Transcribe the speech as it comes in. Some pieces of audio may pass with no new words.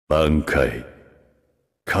挽回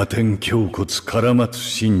加点胸骨絡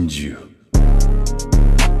松真珠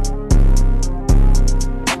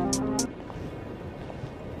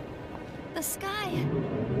The sky.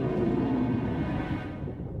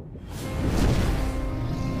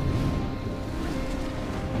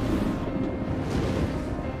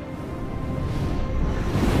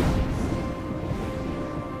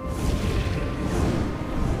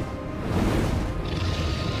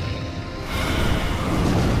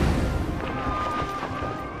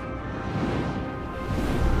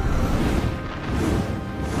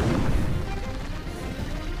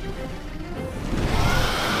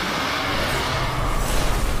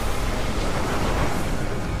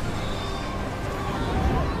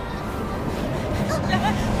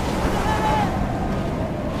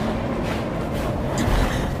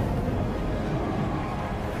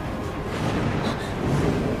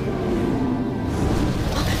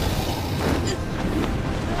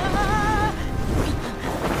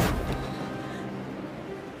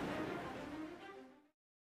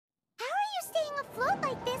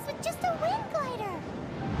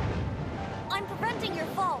 Preventing your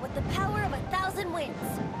fall with the power of 1,000 winds.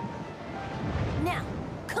 Now,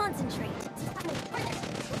 concentrate.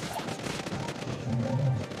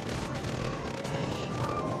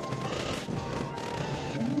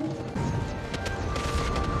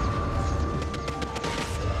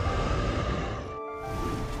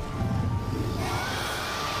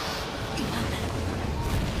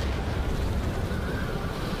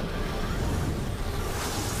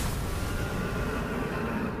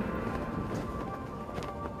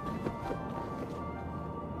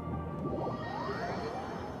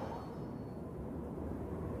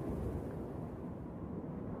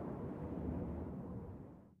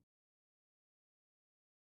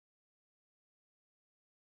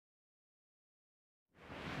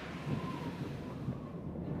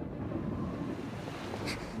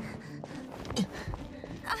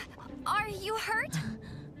 Are you hurt?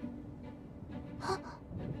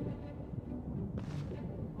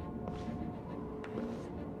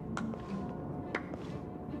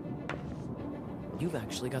 You've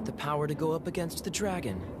actually got the power to go up against the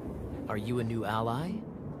dragon. Are you a new ally?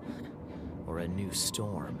 Or a new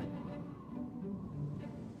storm?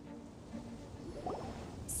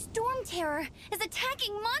 Storm Terror is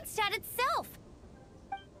attacking Mondstadt itself!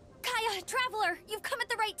 Kaya, Traveler, you've come at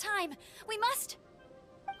the right time. We must...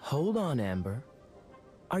 Hold on, Amber.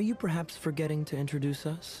 Are you perhaps forgetting to introduce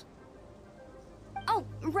us? Oh,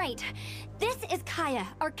 right. This is Kaya,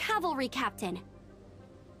 our cavalry captain.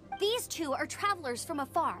 These two are travelers from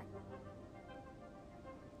afar.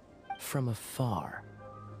 From afar?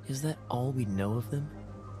 Is that all we know of them?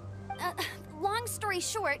 Long story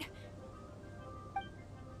short...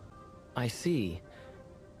 I see.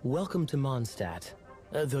 Welcome to Mondstadt.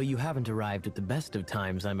 Though you haven't arrived at the best of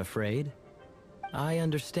times, I'm afraid. I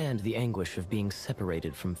understand the anguish of being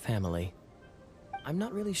separated from family. I'm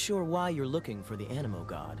not really sure why you're looking for the Animo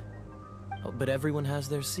God. Oh, but everyone has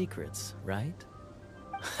their secrets, right?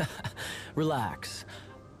 Relax.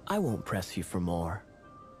 I won't press you for more.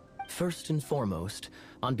 First and foremost,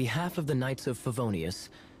 on behalf of the Knights of Favonius,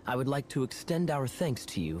 I would like to extend our thanks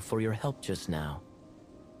to you for your help just now.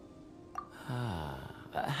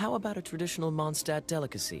 How about a traditional Mondstadt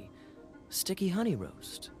delicacy? Sticky honey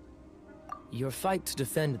roast. Your fight to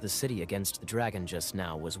defend the city against the dragon just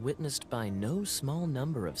now was witnessed by no small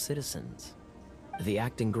number of citizens. The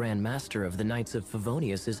acting Grand Master of the Knights of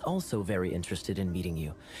Favonius is also very interested in meeting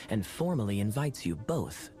you, and formally invites you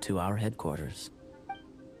both to our headquarters.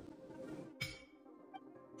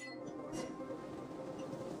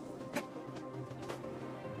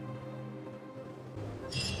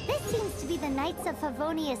 This seems to be the Knights of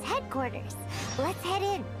Favonius headquarters. Let's head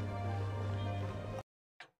in.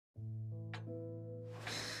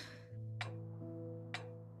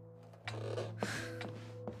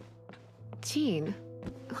 Jean,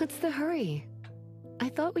 what's the hurry? I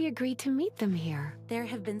thought we agreed to meet them here. There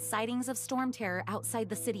have been sightings of Storm Terror outside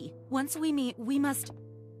the city. Once we meet, we must...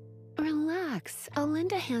 Relax. I'll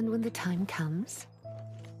lend a hand when the time comes.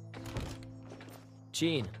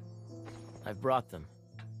 Jean, I've brought them.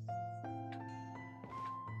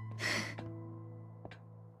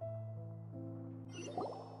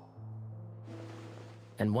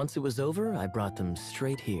 And once it was over, I brought them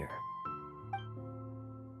straight here.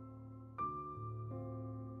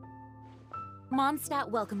 Mondstadt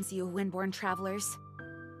welcomes you, Windborn travelers.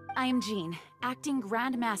 I am Jean, acting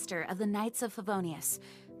Grand Master of the Knights of Favonius.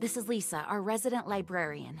 This is Lisa, our resident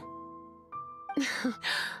librarian.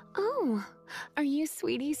 Oh, are you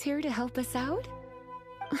sweeties here to help us out?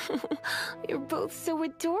 You're both so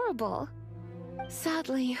adorable.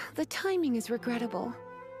 Sadly, the timing is regrettable.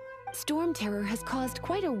 Storm Terror has caused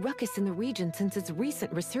quite a ruckus in the region since its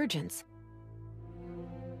recent resurgence.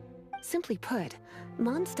 Simply put,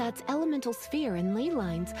 Mondstadt's elemental sphere and ley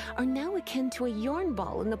lines are now akin to a yarn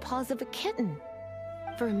ball in the paws of a kitten.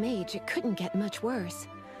 For a mage, it couldn't get much worse.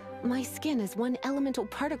 My skin is one elemental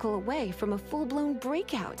particle away from a full-blown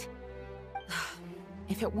breakout.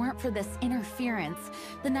 If it weren't for this interference,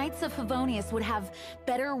 the Knights of Favonius would have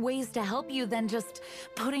better ways to help you than just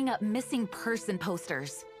putting up missing person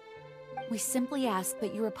posters. We simply ask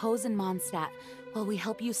that you repose in Mondstadt while we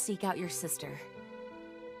help you seek out your sister.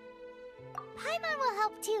 Paimon will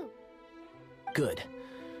help too. Good.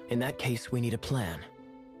 In that case, we need a plan.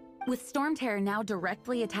 With Storm Terror now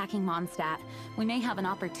directly attacking Mondstadt, we may have an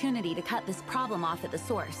opportunity to cut this problem off at the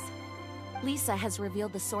source. Lisa has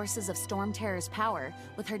revealed the sources of Storm Terror's power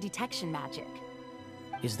with her detection magic.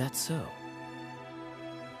 Is that so?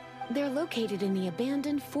 They're located in the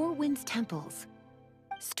abandoned Four Winds temples.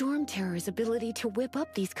 Storm Terror's ability to whip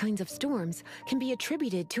up these kinds of storms can be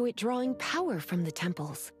attributed to it drawing power from the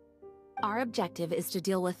temples. Our objective is to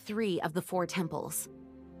deal with 3 of the 4 temples.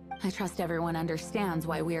 I trust everyone understands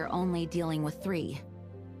why we are only dealing with 3.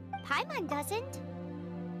 Paimon doesn't.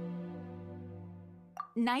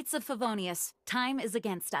 Knights of Favonius, time is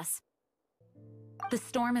against us. The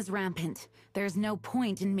storm is rampant. There's no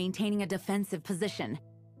point in maintaining a defensive position.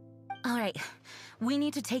 All right, we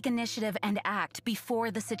need to take initiative and act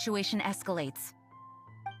before the situation escalates.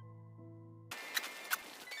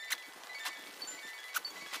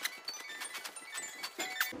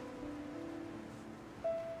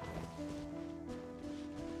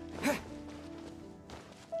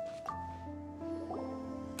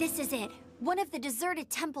 This is it. One of the deserted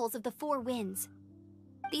temples of the Four Winds.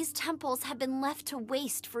 These temples have been left to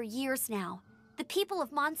waste for years now. The people of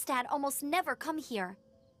Mondstadt almost never come here.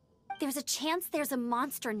 There's a chance there's a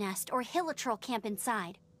monster nest or hilitrol camp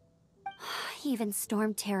inside. Even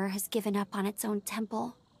Storm Terror has given up on its own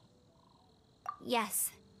temple. Yes.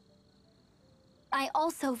 I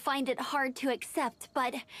also find it hard to accept,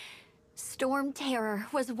 but Storm Terror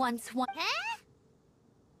was once one— Huh?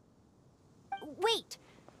 Wait!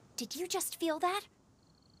 Did you just feel that?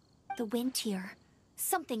 The wind here.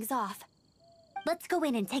 Something's off. Let's go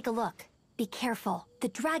in and take a look. Be careful. The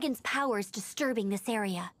dragon's power is disturbing this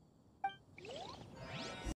area.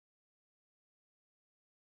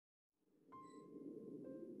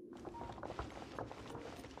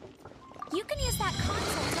 You can use that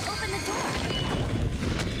console to open the door.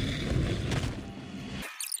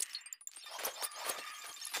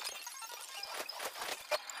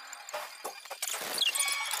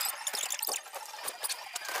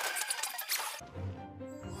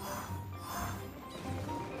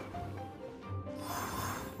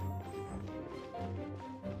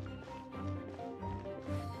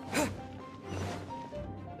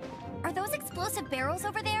 Are those explosive barrels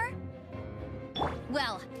over there?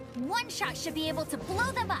 Well, one shot should be able to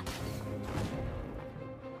blow them up.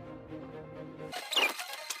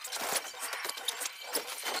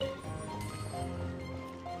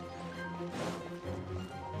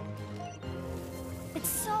 It's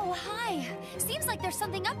so high. Seems like there's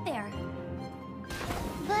something up there.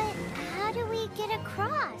 But how do we get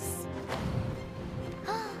across?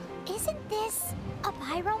 Isn't this a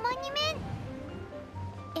pyro monument?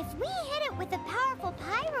 If we hit it with a powerful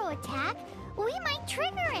pyro attack, we might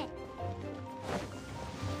trigger it.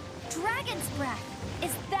 Dragon's breath.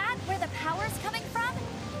 Is that where the power's coming from?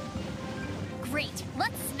 Great,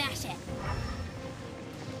 let's smash it.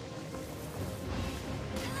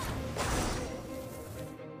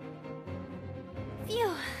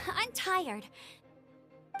 Phew, I'm tired.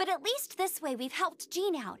 But at least this way we've helped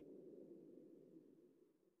Jean out.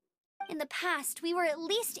 In the past, we were at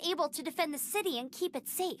least able to defend the city and keep it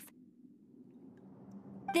safe.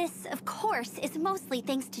 This, of course, is mostly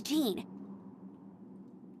thanks to Jean.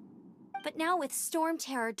 But now with Storm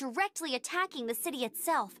Terror directly attacking the city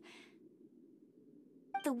itself,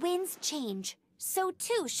 the winds change, so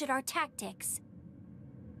too should our tactics.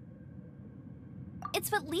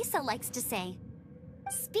 It's what Lisa likes to say.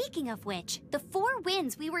 Speaking of which, the Four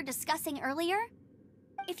Winds we were discussing earlier,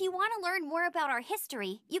 if you want to learn more about our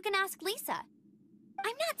history, you can ask Lisa.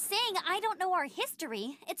 I'm not saying I don't know our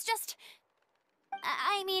history, it's just—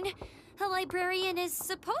 I mean, a librarian is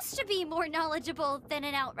supposed to be more knowledgeable than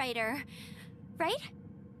an outrider, right?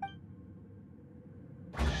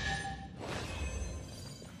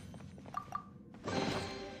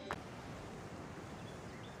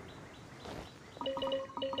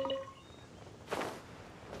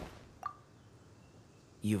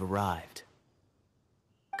 You've arrived.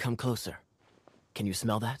 Come closer. Can you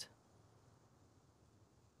smell that?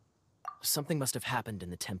 Something must have happened in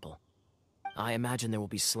the temple. I imagine there will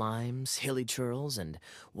be slimes, hilly churls, and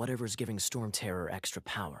whatever's giving Storm Terror extra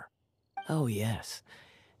power. Oh yes,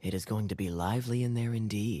 it is going to be lively in there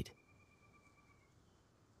indeed.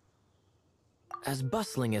 As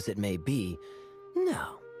bustling as it may be,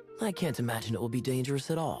 no, I can't imagine it will be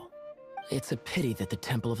dangerous at all. It's a pity that the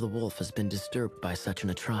Temple of the Wolf has been disturbed by such an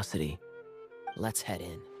atrocity. Let's head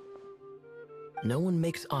in. No one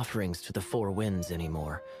makes offerings to the Four Winds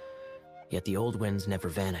anymore, yet the old winds never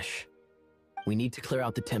vanish. We need to clear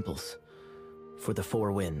out the temples for the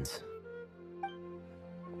Four Winds.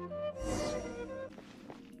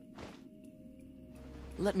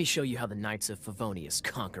 Let me show you how the Knights of Favonius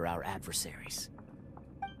conquer our adversaries.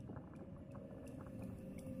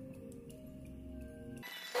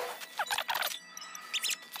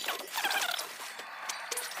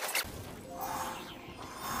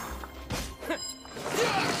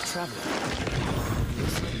 Traveler,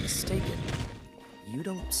 unless I'm mistaken, you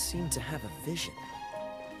don't seem to have a vision.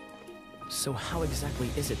 So how exactly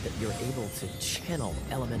is it that you're able to channel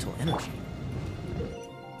elemental energy?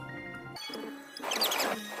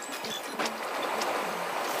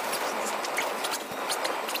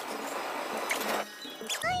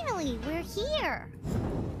 Finally, we're here.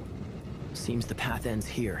 Seems the path ends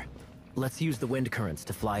here. Let's use the wind currents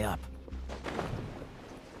to fly up.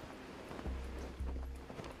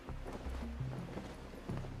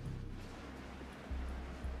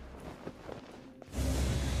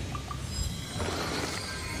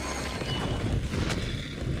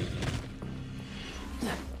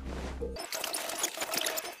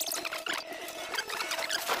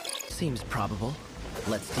 Seems probable.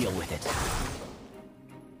 Let's deal with it.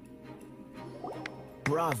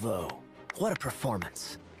 Bravo! What a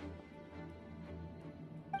performance!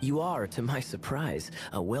 You are, to my surprise,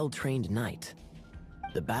 a well-trained knight.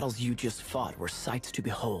 The battles you just fought were sights to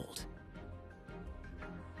behold.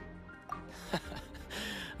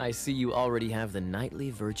 I see you already have the knightly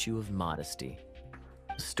virtue of modesty.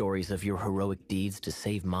 Stories of your heroic deeds to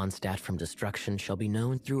save Mondstadt from destruction shall be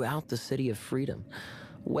known throughout the City of Freedom,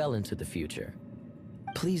 well into the future.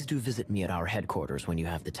 Please do visit me at our headquarters when you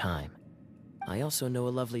have the time. I also know a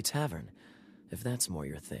lovely tavern, if that's more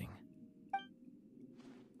your thing.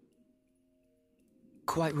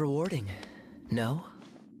 Quite rewarding, no?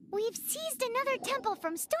 We've seized another temple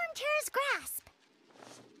from Storm Terror's grasp.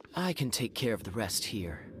 I can take care of the rest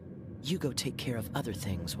here. You go take care of other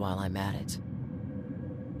things while I'm at it.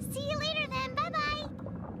 See you later then, bye-bye.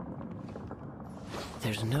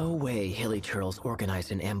 There's no way Hilly Churls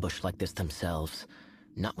organized an ambush like this themselves.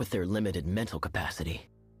 Not with their limited mental capacity.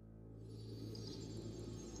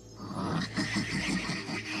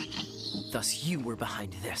 Thus you were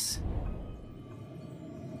behind this.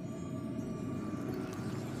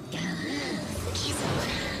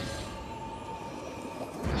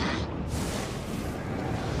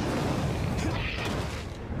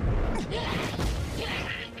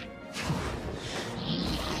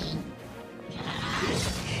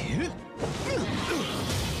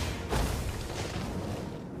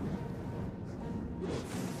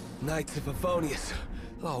 Knights of Favonius,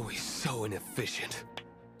 always so inefficient.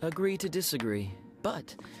 Agree to disagree,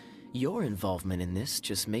 but your involvement in this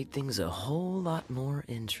just made things a whole lot more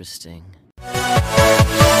interesting.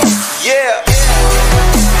 Yeah!